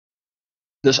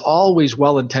There's always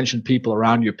well-intentioned people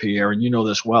around you, Pierre, and you know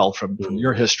this well from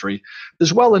your history.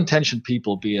 There's well-intentioned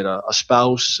people, be it a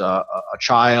spouse, a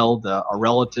child, a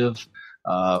relative,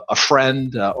 a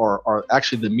friend, or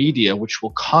actually the media, which will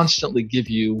constantly give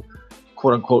you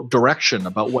quote unquote direction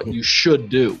about what you should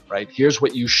do, right? Here's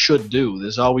what you should do.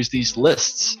 There's always these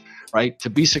lists, right? To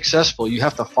be successful, you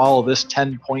have to follow this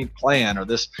 10-point plan or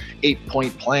this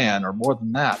 8-point plan or more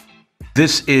than that.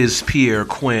 This is Pierre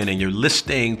Quinn, and you're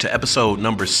listening to episode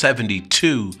number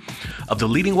 72 of the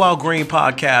Leading While Green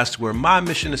podcast, where my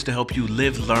mission is to help you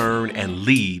live, learn, and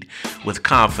lead with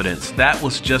confidence. That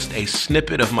was just a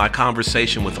snippet of my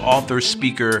conversation with author,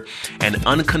 speaker, and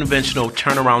unconventional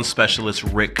turnaround specialist,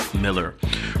 Rick Miller.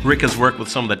 Rick has worked with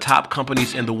some of the top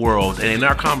companies in the world, and in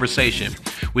our conversation,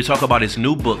 we talk about his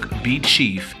new book, Be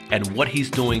Chief, and what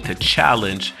he's doing to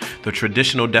challenge the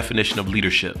traditional definition of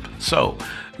leadership. So,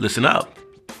 listen up.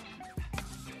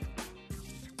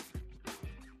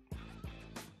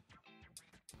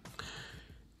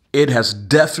 It has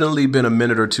definitely been a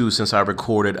minute or two since I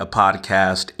recorded a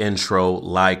podcast intro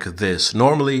like this.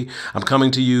 Normally, I'm coming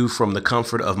to you from the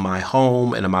comfort of my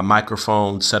home and my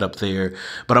microphone set up there,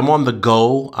 but I'm on the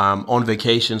go. I'm on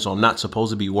vacation, so I'm not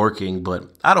supposed to be working, but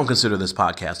I don't consider this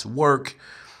podcast work.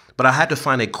 But I had to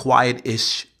find a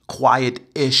quiet-ish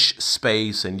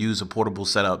space and use a portable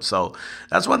setup. So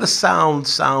that's why the sound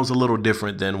sounds a little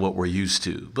different than what we're used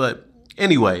to. But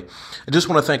anyway, I just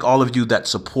want to thank all of you that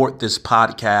support this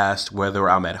podcast, whether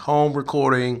I'm at home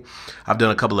recording, I've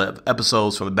done a couple of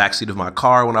episodes from the backseat of my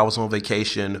car when I was on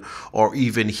vacation, or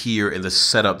even here in the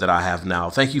setup that I have now.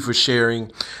 Thank you for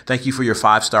sharing. Thank you for your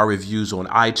 5-star reviews on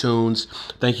iTunes.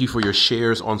 Thank you for your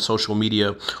shares on social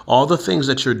media. All the things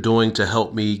that you're doing to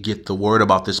help me get the word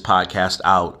about this podcast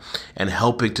out and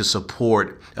helping to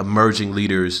support emerging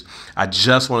leaders. I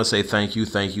just want to say thank you,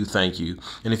 thank you, thank you.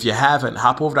 And if you haven't,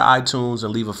 hop over to iTunes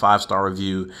and leave a 5-star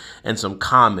review and some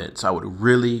comments. I would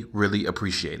really, really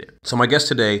appreciate it. So my guest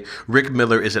today, Rick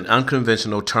Miller, is an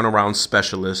unconventional turnaround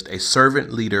specialist, a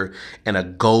servant leader, and a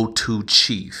go-to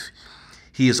chief.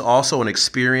 He is also an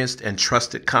experienced and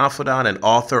trusted confidant, an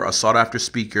author, a sought-after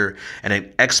speaker, and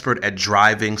an expert at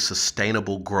driving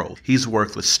sustainable growth. He's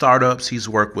worked with startups, he's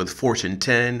worked with Fortune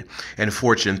 10 and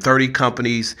Fortune 30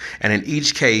 companies, and in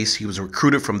each case, he was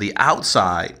recruited from the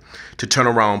outside to turn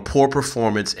around poor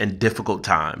performance in difficult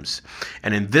times.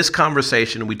 And in this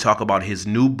conversation, we talk about his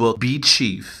new book, Be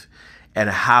Chief, and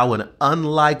how an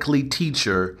unlikely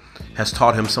teacher has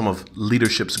taught him some of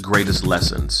leadership's greatest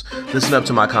lessons. Listen up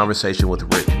to my conversation with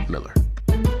Rick Miller.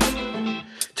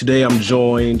 Today, I'm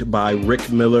joined by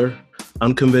Rick Miller,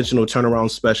 unconventional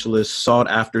turnaround specialist,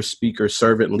 sought-after speaker,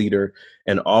 servant leader,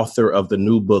 and author of the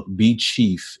new book, Be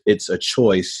Chief. It's a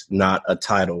choice, not a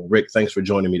title. Rick, thanks for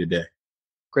joining me today.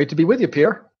 Great to be with you,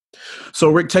 Pierre. So,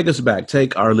 Rick, take us back.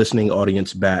 Take our listening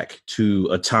audience back to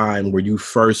a time where you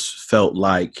first felt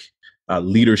like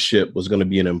leadership was going to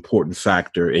be an important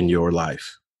factor in your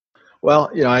life. Well,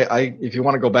 you know, if you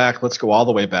want to go back, let's go all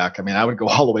the way back. I mean, I would go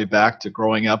all the way back to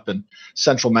growing up in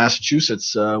central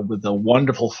Massachusetts with a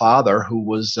wonderful father who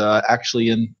was actually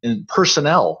in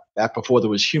personnel back before there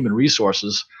was human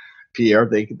resources. Pierre,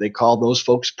 they called those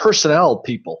folks personnel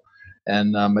people.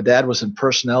 And my dad was in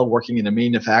personnel working in a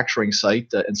manufacturing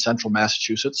site in central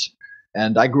Massachusetts.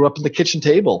 And I grew up at the kitchen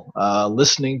table,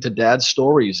 listening to Dad's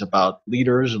stories about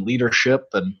leaders and leadership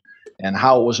and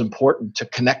how it was important to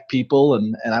connect people.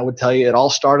 And I would tell you, it all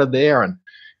started there. And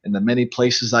in the many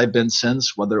places I've been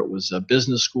since, whether it was a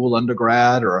business school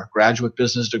undergrad or a graduate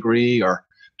business degree or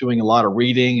doing a lot of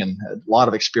reading and a lot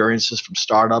of experiences from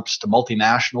startups to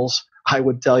multinationals, I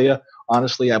would tell you,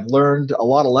 honestly, I've learned a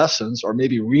lot of lessons, or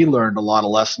maybe relearned a lot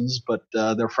of lessons, but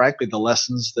they're frankly the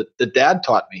lessons that Dad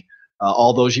taught me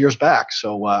all those years back.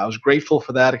 So I was grateful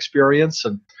for that experience,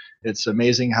 and it's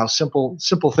amazing how simple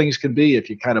things can be if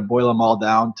you kind of boil them all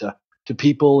down to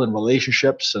people and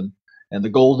relationships and the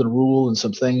golden rule and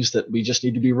some things that we just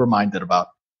need to be reminded about.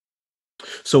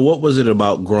 So what was it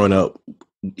about growing up,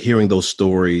 hearing those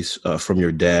stories from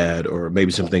your dad, or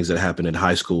maybe some things that happened in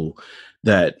high school,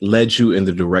 that led you in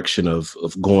the direction of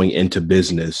going into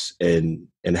business and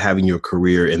having your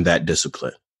career in that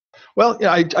discipline? Well,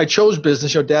 yeah, I chose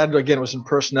business. You know, Dad, again, was in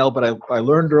personnel, but I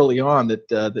learned early on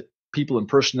that people in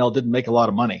personnel didn't make a lot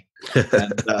of money.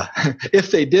 And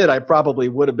if they did, I probably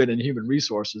would have been in human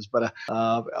resources. But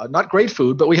not great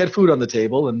food, but we had food on the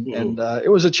table, and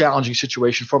it was a challenging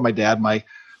situation for my dad. My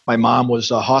mom was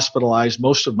hospitalized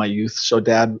most of my youth, so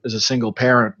Dad, as a single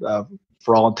parent,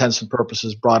 for all intents and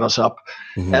purposes, brought us up.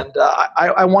 Mm-hmm. And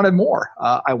I wanted more.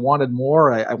 I wanted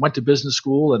more. I went to business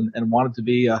school and wanted to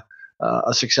be a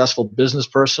successful business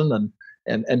person,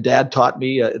 And Dad taught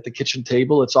me at the kitchen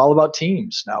table, it's all about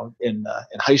teams. Now in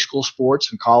high school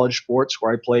sports and college sports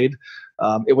where I played,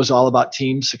 it was all about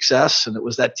team success, and it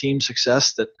was that team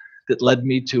success that led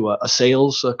me to a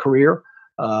sales career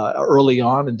early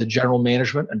on into general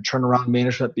management and turnaround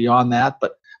management beyond that.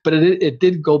 But it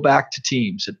did go back to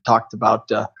teams. It talked about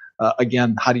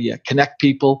again, how do you connect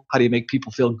people? How do you make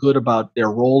people feel good about their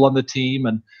role on the team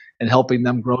and helping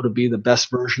them grow to be the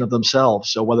best version of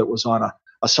themselves? So whether it was on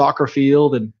a soccer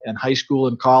field in high school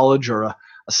and college, or a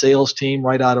sales team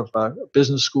right out of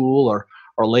business school, or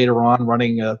later on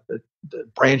running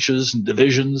branches and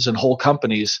divisions and whole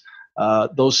companies,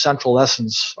 those central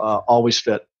lessons always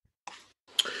fit.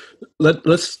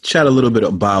 Let's chat a little bit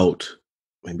about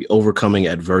maybe overcoming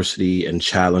adversity and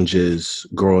challenges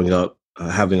growing up,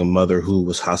 having a mother who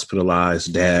was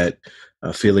hospitalized, dad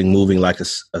moving like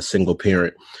a single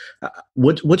parent.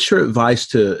 What's your advice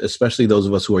to, especially those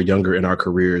of us who are younger in our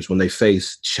careers, when they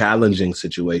face challenging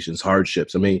situations,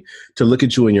 hardships? I mean, to look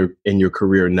at you in your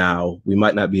career now, we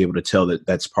might not be able to tell that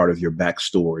that's part of your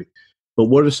backstory, but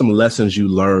what are some lessons you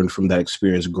learned from that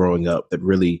experience growing up that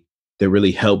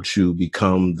really helped you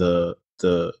become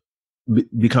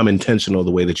become intentional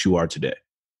the way that you are today?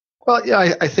 Well,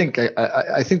 yeah, I think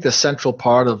the central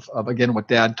part of again what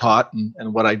Dad taught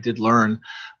and what I did learn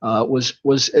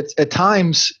was at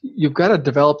times you've got to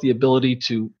develop the ability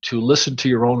to listen to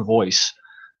your own voice.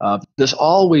 There's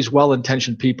always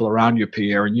well-intentioned people around you,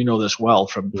 Pierre, and you know this well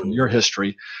from your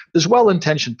history. There's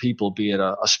well-intentioned people, be it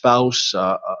a spouse,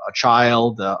 a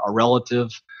child, a relative,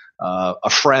 a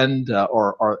friend,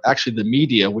 or actually the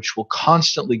media, which will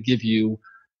constantly give you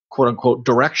quote unquote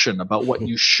direction about what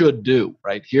you should do,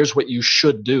 right? Here's what you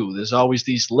should do. There's always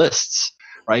these lists,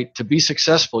 right? To be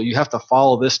successful, you have to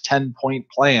follow this 10-point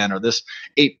plan or this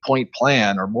 8-point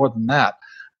plan or more than that.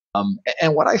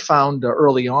 And what I found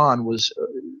early on was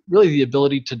really the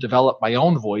ability to develop my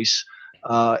own voice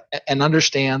and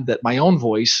understand that my own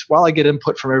voice, while I get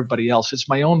input from everybody else, it's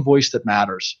my own voice that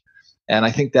matters. And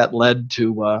I think that led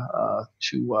to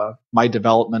my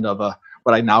development of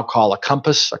what I now call a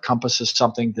compass. A compass is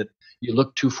something that you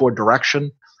look to for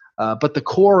direction. But the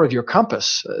core of your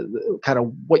compass, kind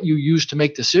of what you use to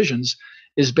make decisions,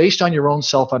 is based on your own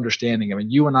self-understanding. I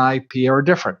mean, you and I, Pierre, are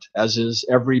different, as is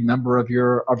every member of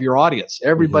your audience.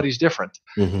 Everybody's different.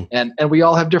 And we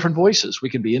all have different voices. We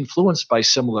can be influenced by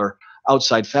similar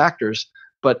outside factors.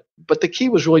 But the key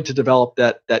was really to develop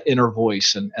that inner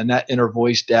voice. And that inner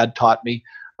voice, Dad taught me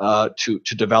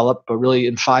to develop, but really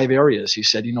in 5 areas. He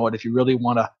said, you know what, if you really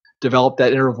want to develop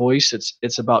that inner voice,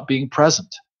 it's about being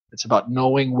present. It's about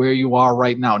knowing where you are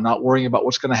right now, not worrying about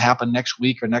what's going to happen next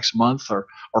week or next month, or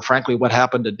frankly, what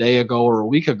happened a day ago or a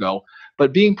week ago,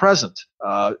 but being present,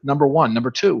 number one.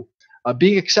 Number two,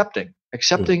 being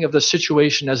accepting of the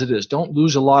situation as it is. Don't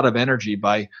lose a lot of energy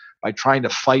by trying to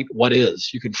fight what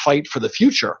is. You can fight for the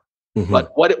future, but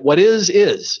what is,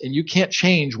 and you can't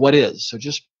change what is. So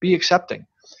just be accepting.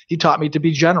 He taught me to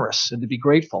be generous and to be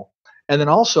grateful. And then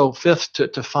also, fifth,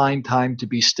 to find time to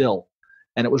be still.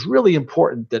 And it was really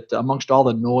important that amongst all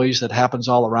the noise that happens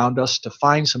all around us, to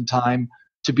find some time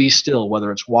to be still,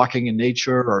 whether it's walking in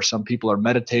nature, or some people are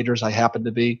meditators, I happen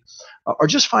to be, or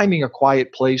just finding a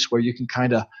quiet place where you can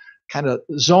kind of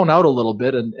zone out a little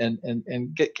bit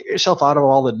and get yourself out of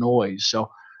all the noise.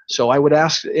 So I would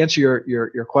answer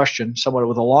your question somewhat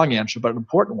with a long answer, but an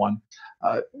important one.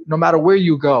 No matter where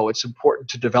you go, it's important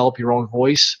to develop your own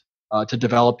voice, to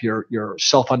develop your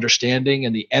self-understanding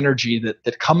and the energy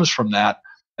that comes from that,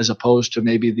 as opposed to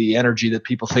maybe the energy that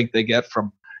people think they get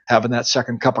from having that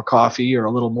second cup of coffee or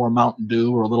a little more Mountain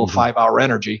Dew or a little 5-hour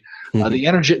energy. The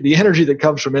energy that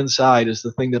comes from inside is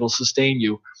the thing that'll sustain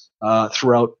you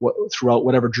throughout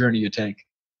whatever journey you take.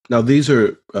 Now, these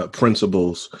are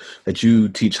principles that you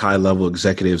teach high-level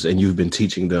executives, and you've been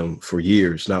teaching them for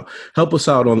years. Now, help us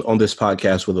out on this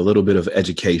podcast with a little bit of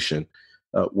education.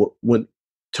 When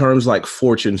terms like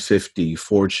Fortune 50,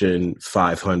 Fortune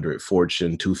 500,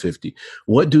 Fortune 250,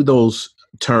 what do those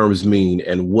terms mean,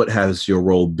 and what has your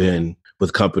role been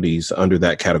with companies under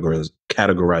that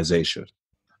categorization?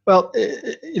 Well,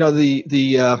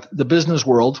 the business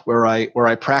world where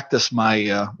I practice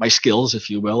my skills, if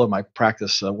you will, and my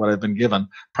practice what I've been given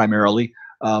primarily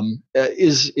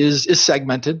is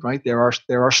segmented, right? There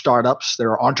are startups,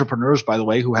 there are entrepreneurs, by the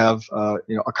way, who have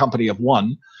a company of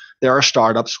one. There are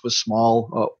startups with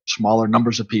smaller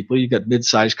numbers of people. You get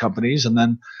mid-sized companies, and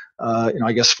then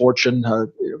I guess Fortune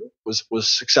was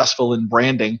successful in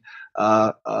branding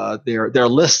their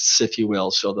lists, if you will.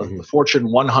 So the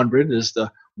Fortune 100 is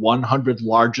the 100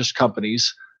 largest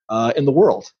companies in the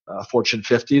world. Fortune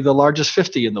 50, the largest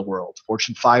 50 in the world.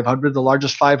 Fortune 500, the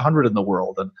largest 500 in the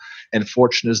world. And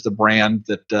Fortune is the brand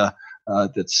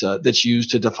that's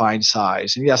used to define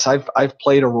size. And yes, I've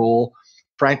played a role,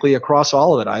 frankly, across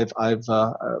all of it.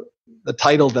 The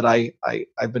title that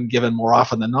I've been given more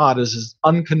often than not is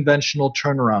unconventional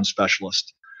turnaround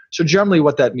specialist. So generally,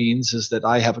 what that means is that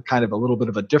I have a kind of a little bit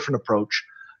of a different approach.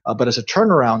 But as a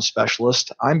turnaround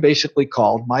specialist, I'm basically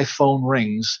called. My phone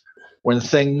rings when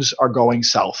things are going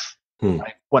south.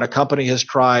 Right? When a company has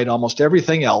tried almost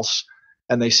everything else,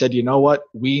 and they said, you know what,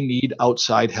 we need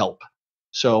outside help.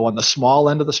 So on the small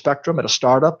end of the spectrum at a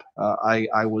startup,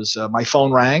 my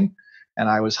phone rang, and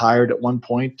I was hired at one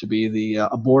point to be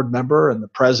a board member and the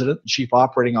president and chief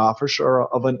operating officer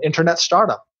of an internet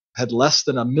startup. Had less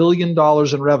than $1 million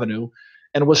in revenue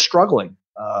and was struggling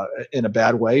in a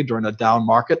bad way during a down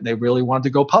market. And they really wanted to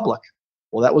go public.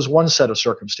 Well, that was one set of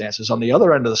circumstances. On the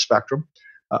other end of the spectrum,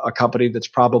 a company that's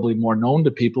probably more known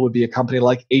to people would be a company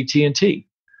like AT&T,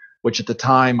 which at the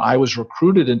time I was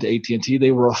recruited into AT&T,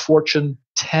 they were a Fortune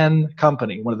 10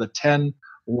 company, one of the 10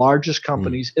 largest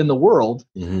companies in the world.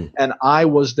 Mm-hmm. And I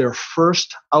was their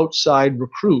first outside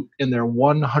recruit in their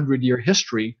 100-year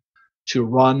history to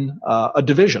run a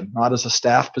division, not as a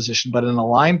staff position, but in a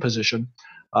line position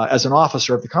as an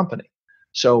officer of the company.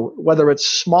 So whether it's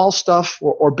small stuff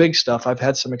or big stuff, I've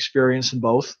had some experience in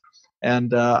both.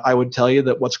 And I would tell you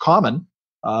that what's common,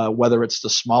 whether it's the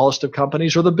smallest of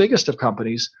companies or the biggest of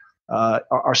companies,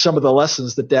 are some of the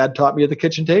lessons that Dad taught me at the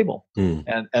kitchen table.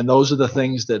 And those are the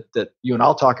things that you and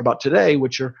I'll talk about today,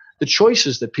 which are the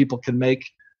choices that people can make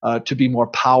to be more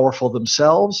powerful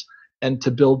themselves and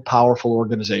to build powerful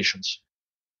organizations.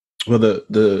 Well,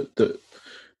 the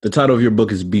title of your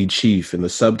book is Be Chief, and the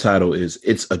subtitle is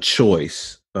It's a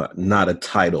Choice, Not a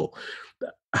Title.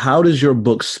 How does your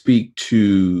book speak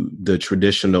to the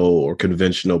traditional or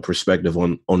conventional perspective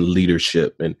on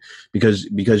leadership? And because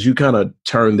you kind of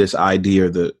turn this idea,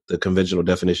 the conventional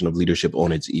definition of leadership,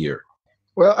 on its ear.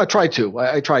 Well, I try to.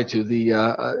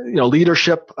 The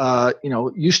leadership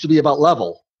used to be about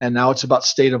level, and now it's about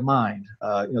state of mind.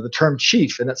 The term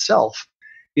chief in itself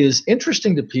is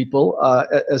interesting to people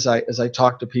as I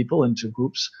talk to people and to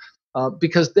groups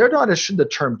because they're not interested in the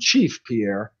term chief,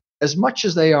 Pierre, as much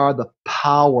as they are the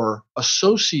power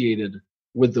associated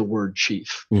with the word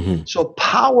chief. Mm-hmm. So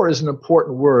power is an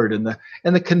important word, and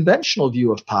the conventional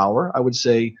view of power, I would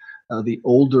say the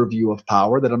older view of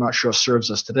power that I'm not sure serves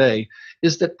us today,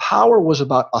 is that power was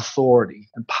about authority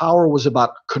and power was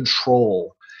about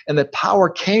control, and that power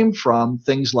came from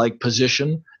things like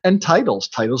position and titles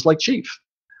like chief.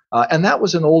 And that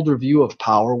was an older view of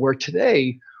power, where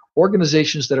today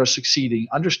organizations that are succeeding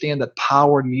understand that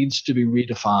power needs to be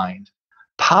redefined.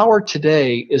 Power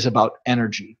today is about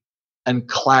energy and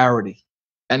clarity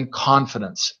and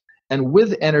confidence. And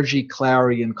with energy,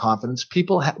 clarity, and confidence,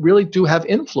 people really do have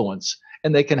influence,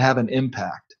 and they can have an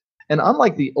impact. And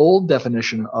unlike the old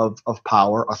definition of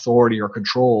power, authority, or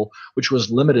control, which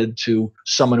was limited to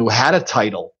someone who had a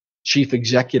title, chief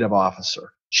executive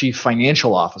officer, chief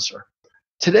financial officer,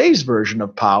 today's version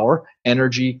of power,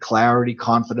 energy, clarity,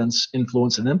 confidence,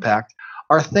 influence, and impact,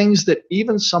 are things that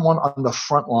even someone on the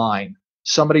front line,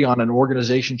 somebody on an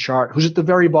organization chart who's at the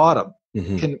very bottom,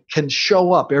 mm-hmm. can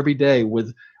show up every day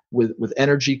with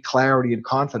energy, clarity, and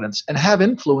confidence, and have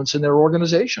influence in their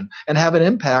organization and have an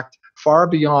impact far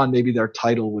beyond maybe their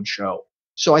title would show.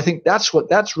 So I think that's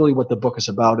really what the book is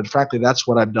about. And frankly, that's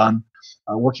what I've done.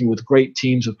 Working with great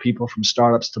teams of people from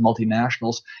startups to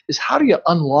multinationals, is how do you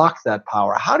unlock that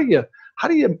power? How do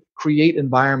you create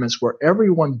environments where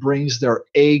everyone brings their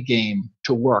A game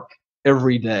to work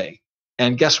every day?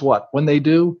 And guess what? When they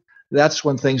do, that's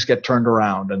when things get turned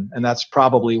around. And that's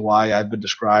probably why I've been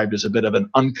described as a bit of an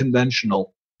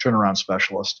unconventional turnaround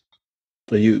specialist.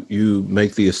 You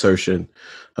make the assertion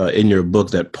in your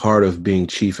book that part of being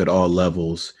chief at all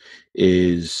levels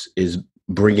is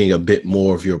bringing a bit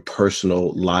more of your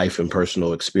personal life and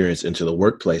personal experience into the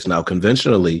workplace. Now,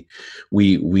 conventionally,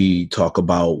 we talk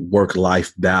about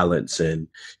work-life balance, and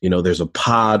there's a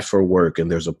pod for work and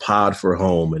there's a pod for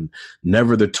home, and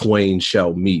never the twain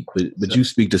shall meet. But you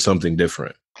speak to something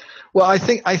different. Well, I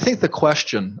think the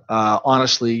question,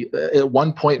 honestly, at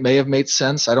one point may have made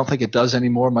sense. I don't think it does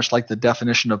anymore, much like the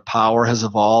definition of power has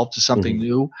evolved to something mm-hmm.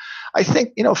 new. I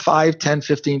think, 5, 10,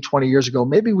 15, 20 years ago,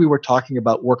 maybe we were talking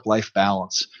about work-life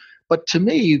balance. But to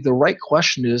me, the right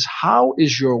question is, how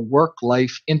is your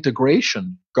work-life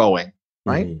integration going,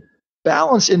 right? Mm-hmm.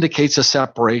 Balance indicates a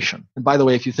separation. And by the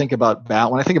way, if you think about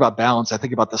when I think about balance, I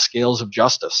think about the scales of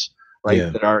justice. right? Yeah.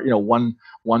 That are,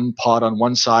 one pod on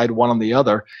one side, one on the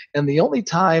other. And the only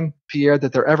time, Pierre,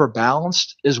 that they're ever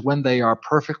balanced is when they are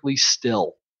perfectly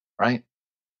still, right?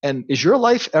 And is your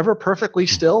life ever perfectly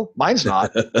still? Mine's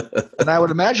not. And I would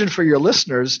imagine for your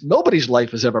listeners, nobody's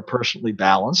life is ever personally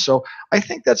balanced. So I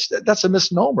think that's a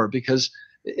misnomer, because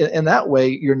in that way,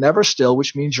 you're never still,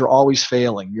 which means you're always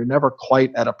failing. You're never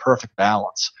quite at a perfect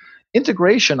balance.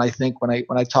 Integration, I think, when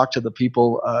I talk to the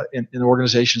people in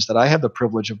organizations that I have the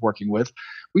privilege of working with,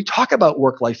 we talk about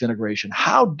work-life integration.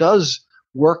 How does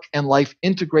work and life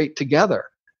integrate together?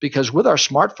 Because with our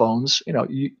smartphones,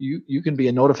 you can be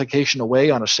a notification away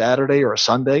on a Saturday or a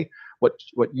Sunday. What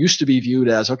used to be viewed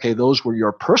as, okay, those were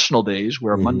your personal days,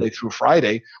 where Monday through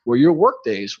Friday were your work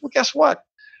days. Well, guess what?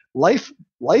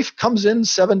 Life comes in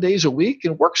 7 days a week,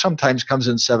 and work sometimes comes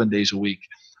in 7 days a week.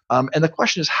 And the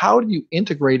question is, how do you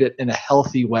integrate it in a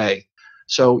healthy way?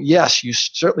 So yes, you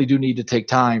certainly do need to take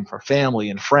time for family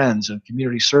and friends and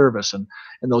community service and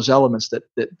those elements that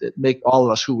make all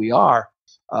of us who we are.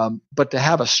 But to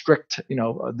have a strict,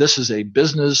 this is a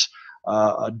business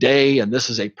a day and this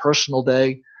is a personal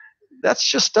day, that's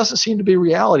just doesn't seem to be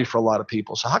reality for a lot of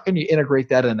people. So how can you integrate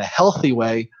that in a healthy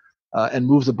way and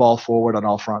move the ball forward on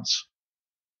all fronts?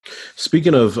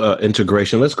 Speaking of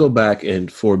integration, let's go back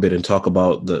and for a bit and talk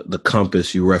about the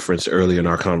compass you referenced earlier in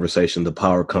our conversation, the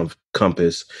power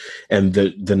compass, and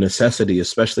the necessity,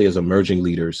 especially as emerging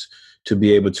leaders, to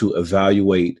be able to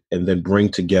evaluate and then bring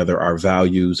together our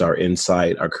values, our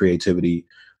insight, our creativity,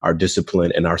 our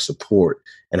discipline, and our support.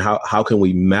 And how can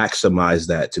we maximize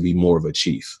that to be more of a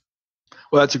chief?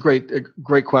 Well, that's a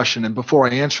great question. And before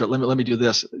I answer it, let me do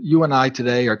this. You and I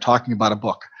today are talking about a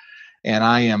book. And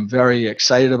I am very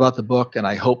excited about the book, and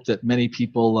I hope that many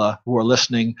people who are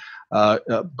listening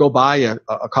go buy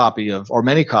a copy of, or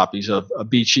many copies of,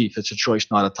 Be Chief. It's a choice,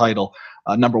 not a title.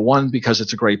 Number one, because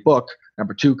it's a great book.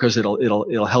 Number two, because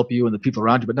it'll help you and the people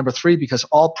around you. But number three, because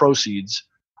all proceeds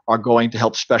are going to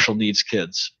help special needs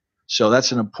kids. So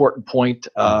that's an important point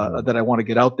that I want to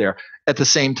get out there. At the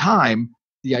same time,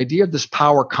 the idea of this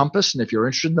power compass, and if you're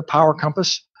interested in the power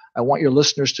compass, I want your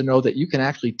listeners to know that you can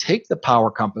actually take the power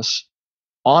compass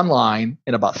online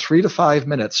in about 3 to 5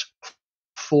 minutes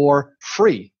for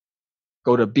free.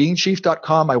 Go to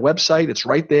beingchief.com, my website. It's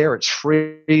right there. It's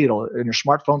free. It'll in your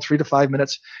smartphone, 3 to 5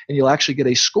 minutes, and you'll actually get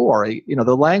a score.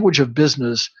 The language of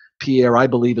business, Pierre, I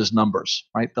believe, is numbers,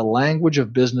 right? The language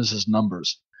of business is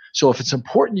numbers. So if it's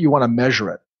important, you want to measure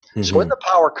it. So in the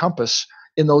power compass,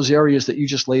 in those areas that you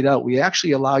just laid out, we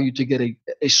actually allow you to get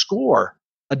a score,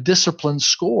 a discipline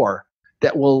score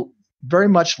that will very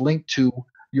much link to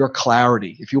your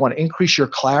clarity. If you want to increase your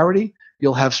clarity,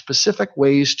 you'll have specific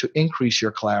ways to increase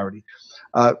your clarity.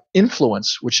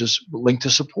 Influence, which is linked to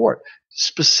support.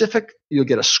 Specific, you'll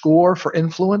get a score for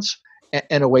influence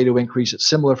and a way to increase it.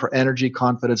 Similar for energy,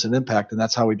 confidence, and impact, and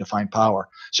that's how we define power.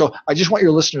 So I just want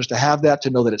your listeners to have that, to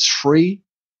know that it's free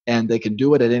and they can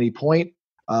do it at any point.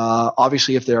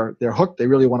 Obviously, if they're hooked, they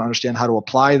really want to understand how to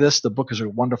apply this. The book is a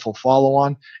wonderful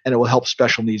follow-on, and it will help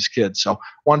special needs kids. So,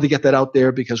 wanted to get that out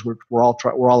there because we're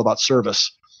all about service,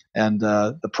 and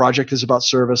the project is about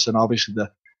service, and obviously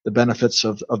the benefits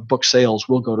of book sales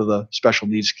will go to the special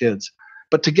needs kids.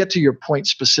 But to get to your point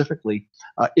specifically,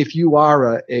 if you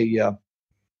are a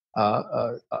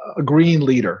green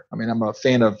leader. I mean, I'm a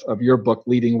fan of your book,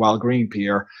 Leading While Green,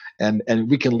 Pierre, and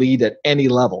we can lead at any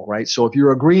level, right? So if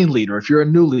you're a green leader, if you're a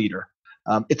new leader,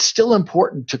 it's still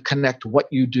important to connect what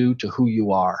you do to who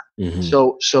you are.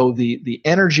 So the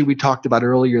energy we talked about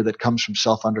earlier that comes from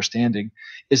self-understanding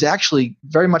is actually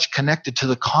very much connected to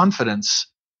the confidence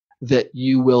that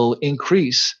you will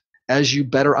increase as you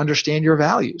better understand your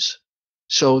values.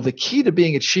 So the key to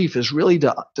being a chief is really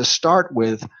to start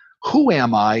with, who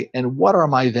am I and what are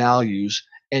my values?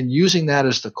 And using that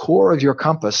as the core of your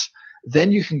compass,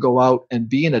 then you can go out and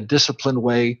be in a disciplined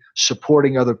way,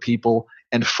 supporting other people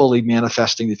and fully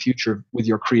manifesting the future with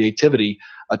your creativity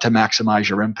to maximize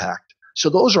your impact. So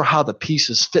those are how the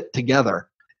pieces fit together.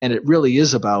 And it really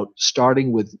is about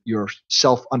starting with your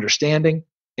self-understanding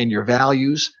and your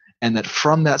values, and that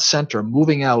from that center,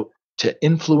 moving out to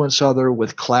influence other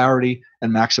with clarity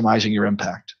and maximizing your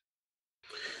impact.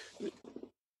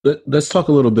 Let's talk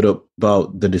a little bit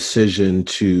about the decision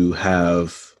to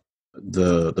have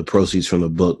the proceeds from the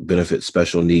book benefit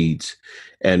special needs,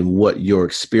 and what your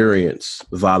experience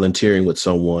volunteering with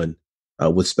someone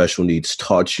with special needs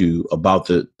taught you about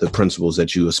the principles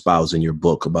that you espouse in your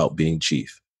book about being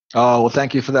chief. Oh, well,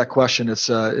 thank you for that question.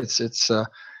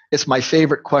 It's my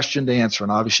favorite question to answer,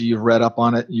 and obviously you've read up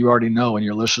on it. You already know, and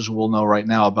your listeners will know right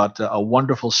now about a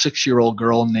wonderful 6-year-old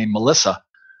girl named Melissa,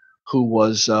 who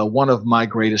was one of my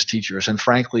greatest teachers, and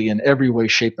frankly, in every way,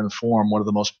 shape, and form, one of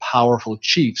the most powerful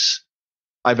chiefs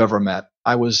I've ever met.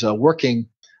 I was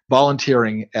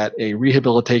volunteering at a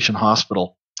rehabilitation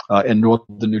hospital in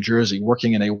northern New Jersey,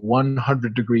 working in a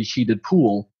 100-degree heated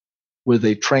pool with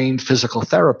a trained physical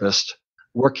therapist,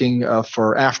 working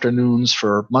for afternoons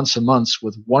for months and months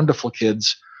with wonderful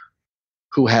kids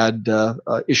who had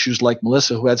issues like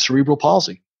Melissa, who had cerebral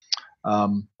palsy.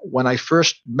 When I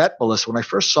first met Melissa, when I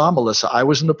first saw Melissa, I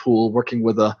was in the pool working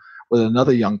with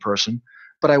another young person,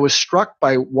 but I was struck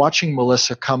by watching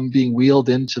Melissa come being wheeled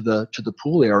into the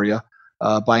pool area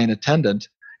by an attendant.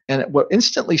 And what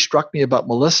instantly struck me about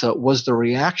Melissa was the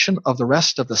reaction of the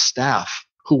rest of the staff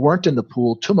who weren't in the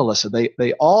pool to Melissa.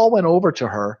 They all went over to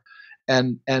her,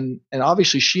 and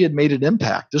obviously she had made an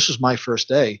impact. This was my first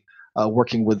day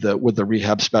working with the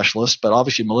rehab specialist, but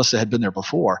obviously Melissa had been there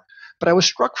before. But I was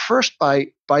struck first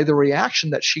by the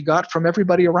reaction that she got from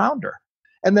everybody around her.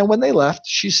 And then when they left,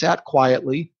 she sat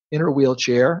quietly in her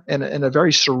wheelchair and in a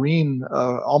very serene,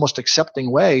 almost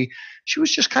accepting way. She was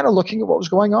just kind of looking at what was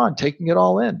going on, taking it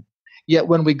all in. Yet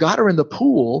when we got her in the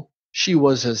pool, she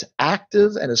was as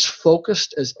active and as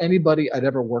focused as anybody I'd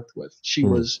ever worked with. She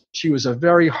was a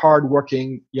very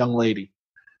hardworking young lady.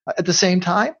 At the same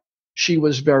time, she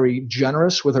was very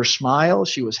generous with her smile.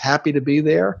 She was happy to be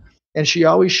there. And she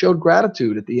always showed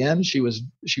gratitude at the end. She would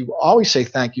always say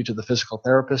thank you to the physical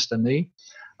therapist and me.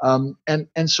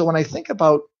 And so when I think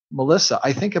about Melissa,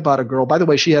 I think about a girl. By the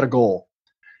way, she had a goal.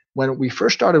 When we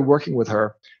first started working with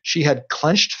her, she had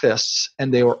clenched fists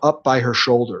and they were up by her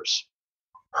shoulders.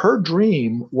 Her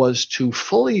dream was to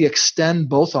fully extend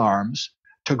both arms,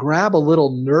 to grab a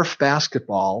little Nerf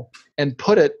basketball and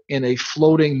put it in a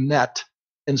floating net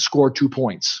and score 2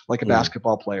 points like a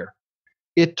basketball player.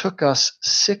 It took us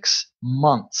 6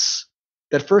 months.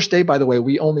 That first day, by the way,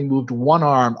 we only moved one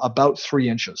arm about 3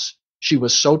 inches. She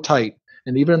was so tight.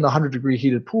 And even in the 100-degree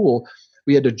heated pool,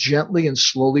 we had to gently and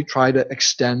slowly try to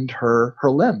extend her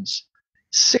limbs.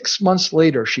 6 months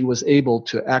later, she was able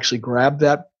to actually grab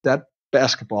that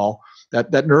basketball,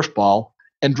 that Nerf ball,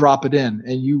 and drop it in.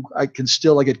 And I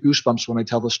get goosebumps when I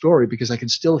tell the story because I can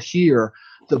still hear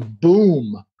the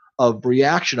boom of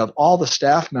reaction of all the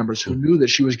staff members who knew that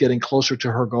she was getting closer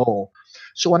to her goal.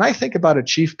 So when I think about a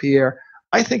chief, Pierre,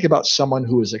 I think about someone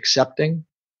who is accepting,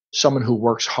 someone who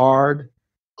works hard,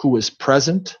 who is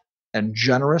present and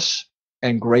generous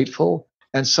and grateful,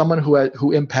 and someone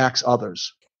who impacts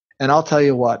others. And I'll tell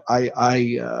you what,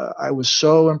 I was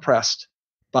so impressed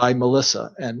by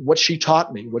Melissa and what she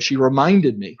taught me, what she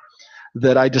reminded me,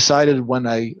 that I decided when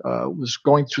I was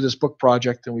going through this book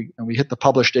project and we hit the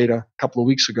publish date a couple of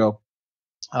weeks ago,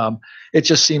 it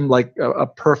just seemed like a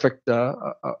perfect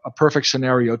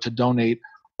scenario to donate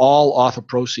all author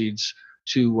proceeds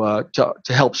to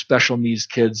help special needs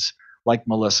kids like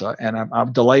Melissa. And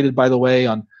I'm delighted, by the way,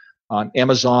 on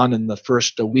Amazon in the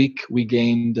first week we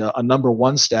gained a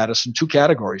 #1 status in 2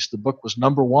 categories. The book was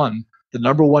 #1, the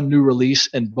 #1 new release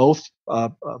in both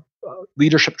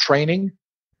leadership training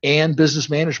and business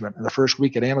management in the first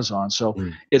week at Amazon. So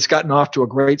it's gotten off to a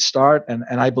great start. And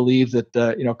I believe that,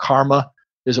 karma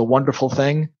is a wonderful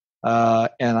thing.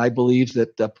 And I believe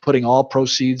that putting all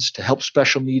proceeds to help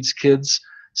special needs kids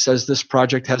says this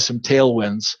project has some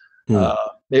tailwinds.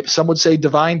 Maybe some would say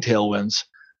divine tailwinds,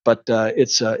 but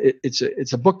it's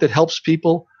a book that helps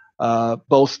people,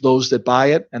 both those that buy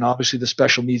it and obviously the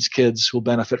special needs kids who will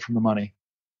benefit from the money.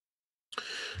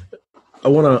 I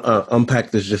want to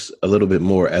unpack this just a little bit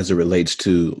more as it relates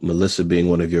to Melissa being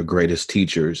one of your greatest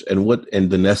teachers and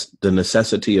the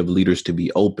necessity of leaders to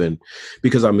be open,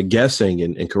 because I'm guessing,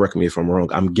 and correct me if I'm wrong,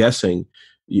 I'm guessing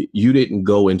you didn't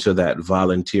go into that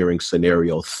volunteering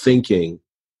scenario thinking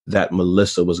that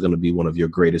Melissa was going to be one of your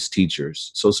greatest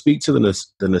teachers. So speak to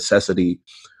the necessity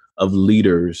of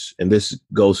leaders, and this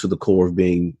goes to the core of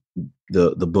being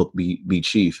the book Be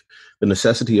Chief, the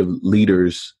necessity of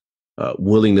leaders'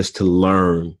 willingness to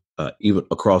learn, even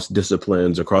across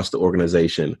disciplines, across the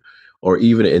organization, or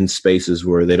even in spaces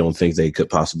where they don't think they could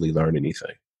possibly learn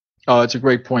anything. Oh, it's a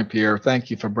great point, Pierre.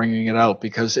 Thank you for bringing it out,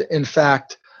 because in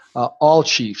fact, all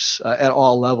chiefs at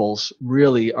all levels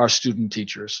really are student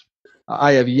teachers.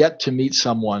 I have yet to meet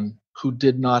someone who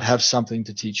did not have something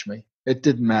to teach me. It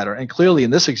didn't matter. And clearly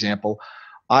in this example,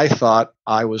 I thought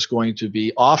I was going to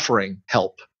be offering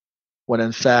help, when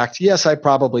in fact, yes, I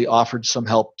probably offered some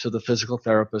help to the physical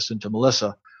therapist and to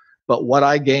Melissa, but what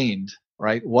I gained,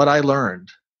 right, what I learned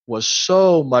was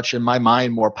so much in my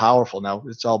mind more powerful. Now,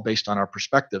 it's all based on our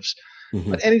perspectives.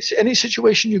 Mm-hmm. But any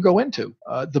situation you go into,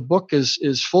 the book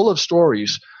is full of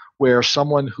stories where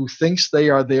someone who thinks they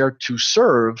are there to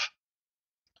serve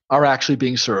are actually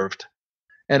being served.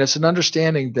 And it's an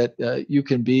understanding that you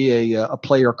can be a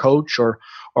player coach, or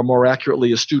more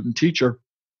accurately, a student teacher,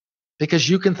 because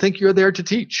you can think you're there to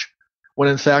teach when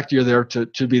in fact you're there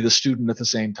to be the student at the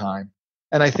same time.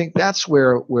 And I think that's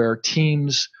where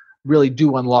teams really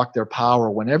do unlock their power,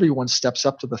 when everyone steps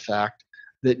up to the fact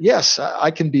that, yes,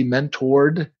 I can be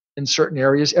mentored in certain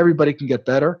areas. Everybody can get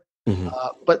better,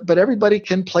 but everybody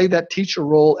can play that teacher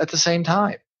role at the same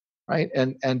time, right?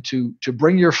 And to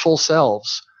bring your full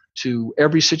selves to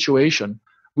every situation.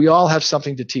 We all have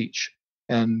something to teach,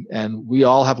 and we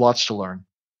all have lots to learn.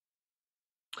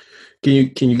 Can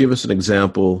you give us an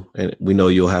example? And we know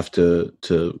you'll have to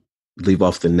leave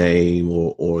off the name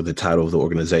or the title of the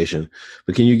organization,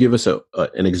 but can you give us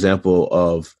an example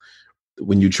of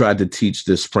when you tried to teach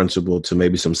this principle to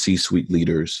maybe some C-suite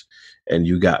leaders and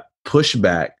you got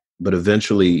pushback, but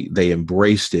eventually they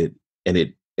embraced it and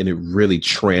it really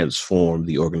transformed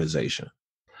the organization?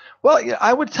 Well, yeah,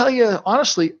 I would tell you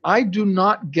honestly, I do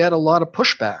not get a lot of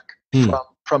pushback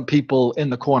from people in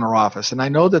the corner office, and I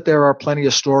know that there are plenty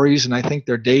of stories, and I think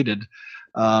they're dated,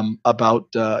 about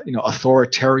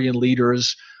authoritarian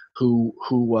leaders who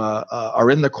are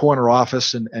in the corner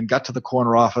office and got to the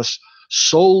corner office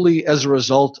solely as a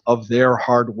result of their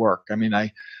hard work. I mean,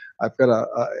 I've got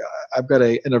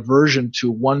an aversion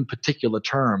to one particular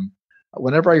term.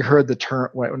 Whenever I hear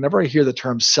the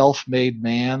term self-made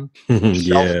man, Yeah.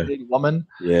 self-made woman,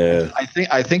 Yeah.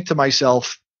 I think to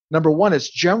myself, number one, it's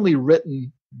generally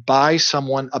written by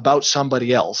someone about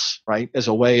somebody else, right, as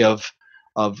a way of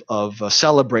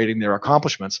celebrating their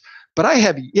accomplishments. But I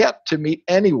have yet to meet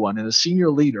anyone as a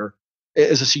senior leader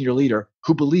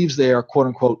who believes they are quote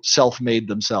unquote self-made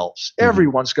themselves.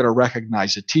 Everyone's going to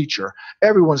recognize a teacher.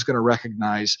 Everyone's going to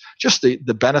recognize just the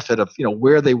benefit of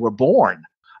where they were born,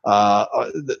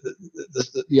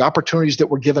 the opportunities that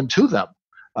were given to them.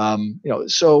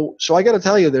 So I got to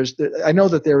tell you, I know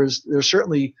that there's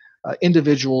certainly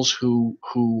individuals who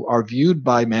are viewed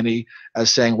by many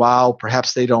as saying, "Wow,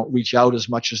 perhaps they don't reach out as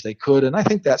much as they could," and I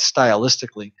think that's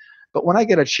stylistically. But when I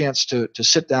get a chance to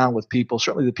sit down with people,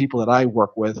 certainly the people that I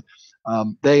work with,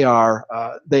 they are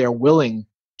willing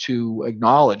to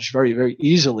acknowledge very, very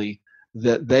easily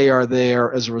that they are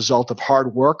there as a result of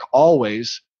hard work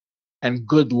always, and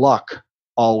good luck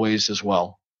always as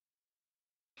well.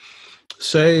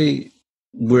 Say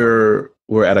we're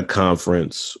at a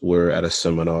conference, we're at a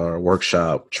seminar,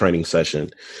 workshop, training session,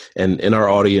 and in our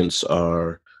audience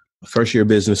are first year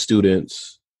business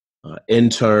students,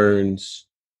 interns,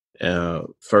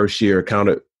 first year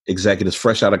account executives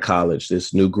fresh out of college,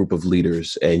 this new group of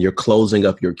leaders, and you're closing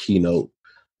up your keynote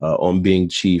on being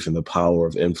chief and the power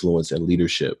of influence and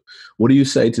leadership. What do you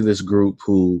say to this group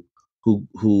who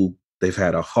they've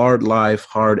had a hard life,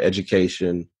 hard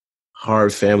education,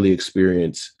 hard family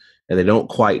experience, and they don't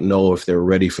quite know if they're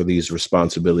ready for these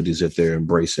responsibilities that they're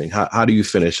embracing? How do you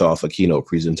finish off a keynote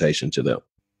presentation to them?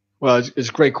 Well, it's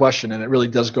a great question, and it really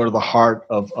does go to the heart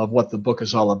of what the book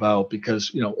is all about,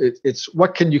 because it's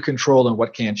what can you control and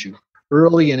what can't you.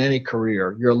 Early in any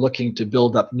career, you're looking to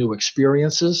build up new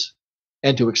experiences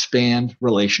and to expand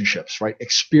relationships, right?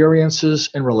 Experiences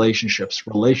and relationships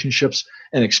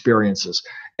and experiences.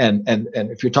 And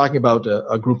if you're talking about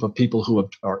a group of people who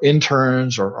are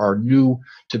interns or are new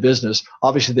to business,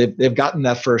 obviously they've gotten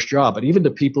that first job. But even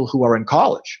to people who are in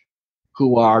college,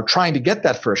 who are trying to get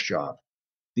that first job,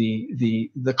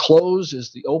 the close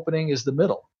is the opening is the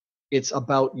middle. It's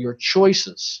about your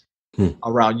choices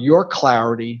around your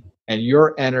clarity and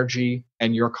your energy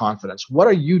and your confidence. What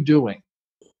are you doing,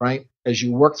 right, as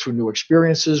you work through new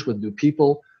experiences with new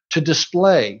people to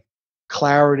display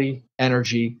clarity,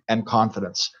 energy, and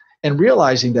confidence? And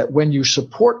realizing that when you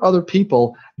support other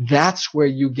people, that's where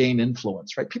you gain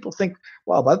influence, right? People think,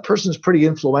 wow, that person's pretty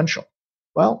influential.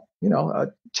 Well,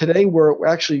 today we're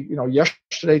actually,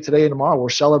 yesterday, today, and tomorrow we're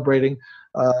celebrating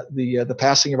the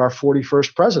passing of our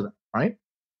 41st president, right?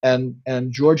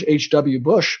 And George H.W.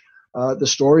 Bush, the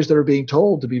stories that are being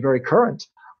told, to be very current,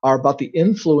 are about the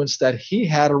influence that he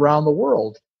had around the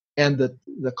world, and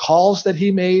the calls that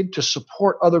he made to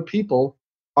support other people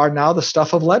are now the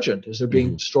stuff of legend, as they're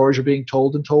being stories are being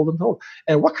told and told and told.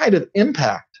 And what kind of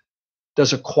impact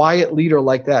does a quiet leader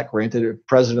like that, granted,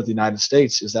 president of the United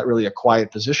States, is that really a quiet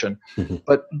position?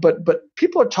 But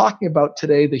people are talking about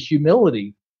today the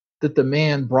humility that the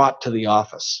man brought to the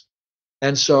office.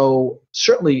 And so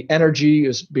certainly energy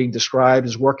is being described,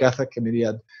 his work ethic. I mean, he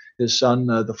had his son,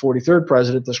 the 43rd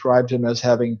president, described him as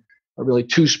having really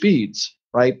two speeds,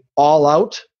 right? All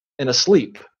out and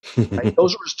asleep. Right?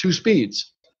 Those were his two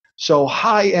speeds. So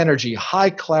high energy,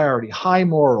 high clarity, high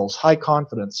morals, high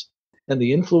confidence. and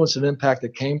the influence and impact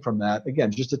that came from that. Again,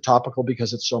 just a topical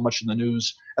because it's so much in the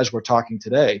news as we're talking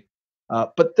today.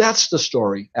 But that's the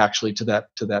story, actually, to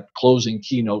that closing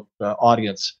keynote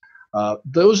audience.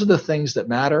 Those are the things that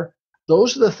matter.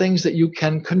 Those are the things that you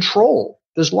can control.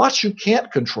 There's lots you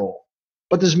can't control,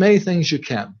 but there's many things you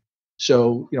can.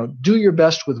 So, do your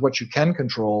best with what you can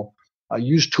control.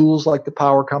 Use tools like the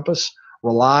Power Compass.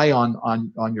 Rely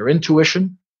on your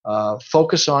intuition.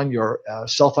 Focus on your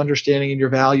self-understanding and your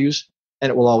values, and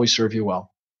it will always serve you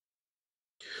well.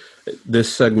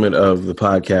 This segment of the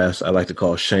podcast I like to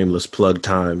call shameless plug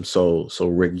time. So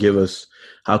Rick, give us,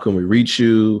 how can we reach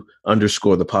you?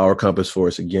 Underscore the Power Compass for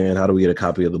us again. How do we get a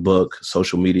copy of the book,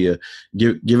 social media?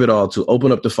 Give it all to,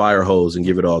 open up the fire hose and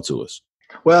give it all to us.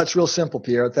 Well, it's real simple,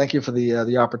 Pierre. Thank you for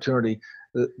the opportunity.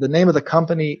 The name of the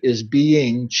company is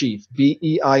Being Chief,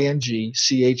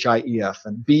 BeingChief.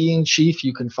 And Being Chief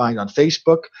you can find on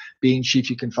Facebook. Being Chief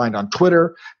you can find on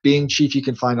Twitter. Being Chief you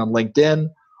can find on LinkedIn.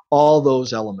 All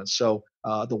those elements. So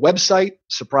the website,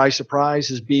 surprise,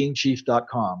 surprise, is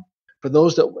beingchief.com. For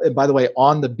those that, by the way,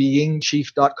 on the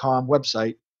beingchief.com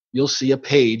website, you'll see a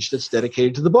page that's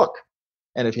dedicated to the book.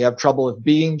 And if you have trouble, if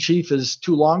Being Chief is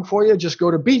too long for you, just go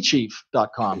to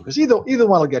bechief.com, because either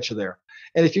one will get you there.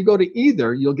 And if you go to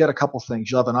either, you'll get a couple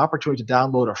things. You'll have an opportunity to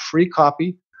download a free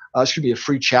copy. This be a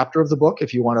free chapter of the book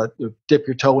if you want to dip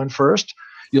your toe in first.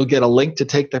 You'll get a link to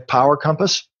take the Power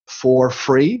Compass for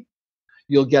free.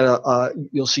 You'll get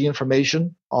you'll see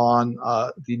information on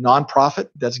the nonprofit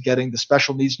that's getting, the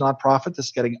special needs nonprofit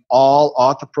that's getting all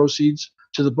author proceeds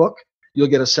to the book. You'll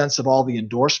get a sense of all the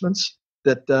endorsements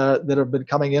that have been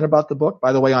coming in about the book.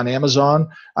 By the way, on Amazon,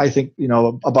 I think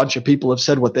a bunch of people have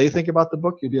said what they think about the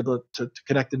book. You'll be able to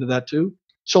connect into that too.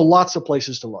 So lots of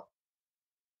places to look.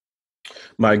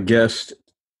 My guest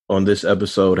on this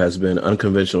episode has been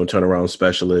unconventional turnaround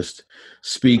specialist,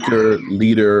 speaker,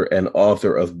 leader, and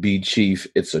author of Be Chief.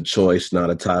 It's a choice, not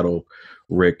a title.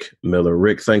 Rick Miller.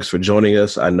 Rick, thanks for joining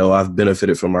us. I know I've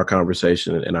benefited from our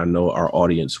conversation, and I know our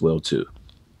audience will too.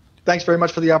 Thanks very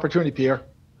much for the opportunity, Pierre.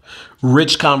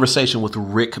 Rich conversation with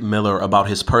Rick Miller about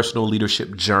his personal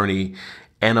leadership journey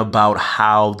and about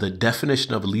how the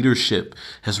definition of leadership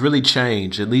has really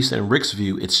changed. At least in Rick's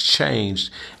view, it's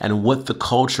changed, and what the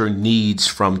culture needs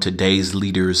from today's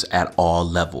leaders at all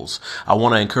levels. I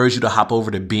want to encourage you to hop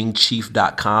over to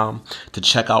beingchief.com to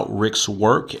check out Rick's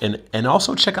work and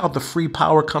also check out the free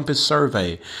Power Compass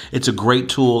survey. It's a great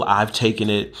tool. I've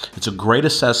taken it. It's a great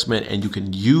assessment, and you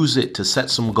can use it to set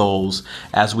some goals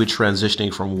as we're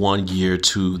transitioning from one year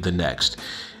to the next.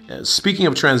 Speaking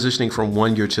of transitioning from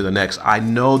one year to the next, I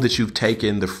know that you've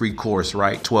taken the free course,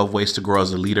 right? 12 Ways to Grow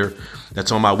as a Leader.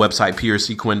 That's on my website,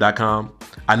 pierreCquinn.com.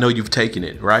 I know you've taken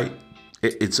it, right?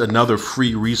 It's another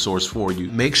free resource for you.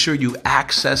 Make sure you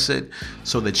access it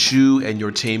so that you and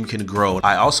your team can grow.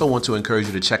 I also want to encourage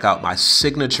you to check out my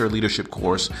signature leadership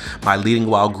course, my Leading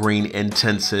While Green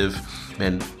Intensive,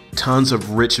 and tons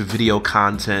of rich video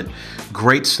content,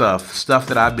 great stuff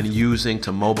that I've been using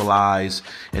to mobilize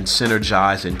and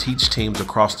synergize and teach teams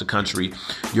across the country.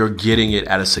 You're getting it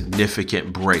at a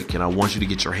significant break, and I want you to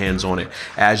get your hands on it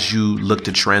as you look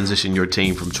to transition your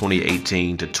team from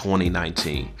 2018 to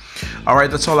 2019. All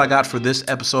right, that's all I got for this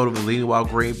episode of the Leading While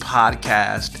Green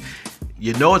podcast.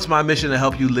 You know it's my mission to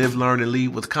help you live, learn, and lead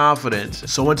with confidence.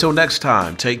 So until next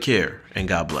time, take care and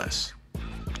God bless.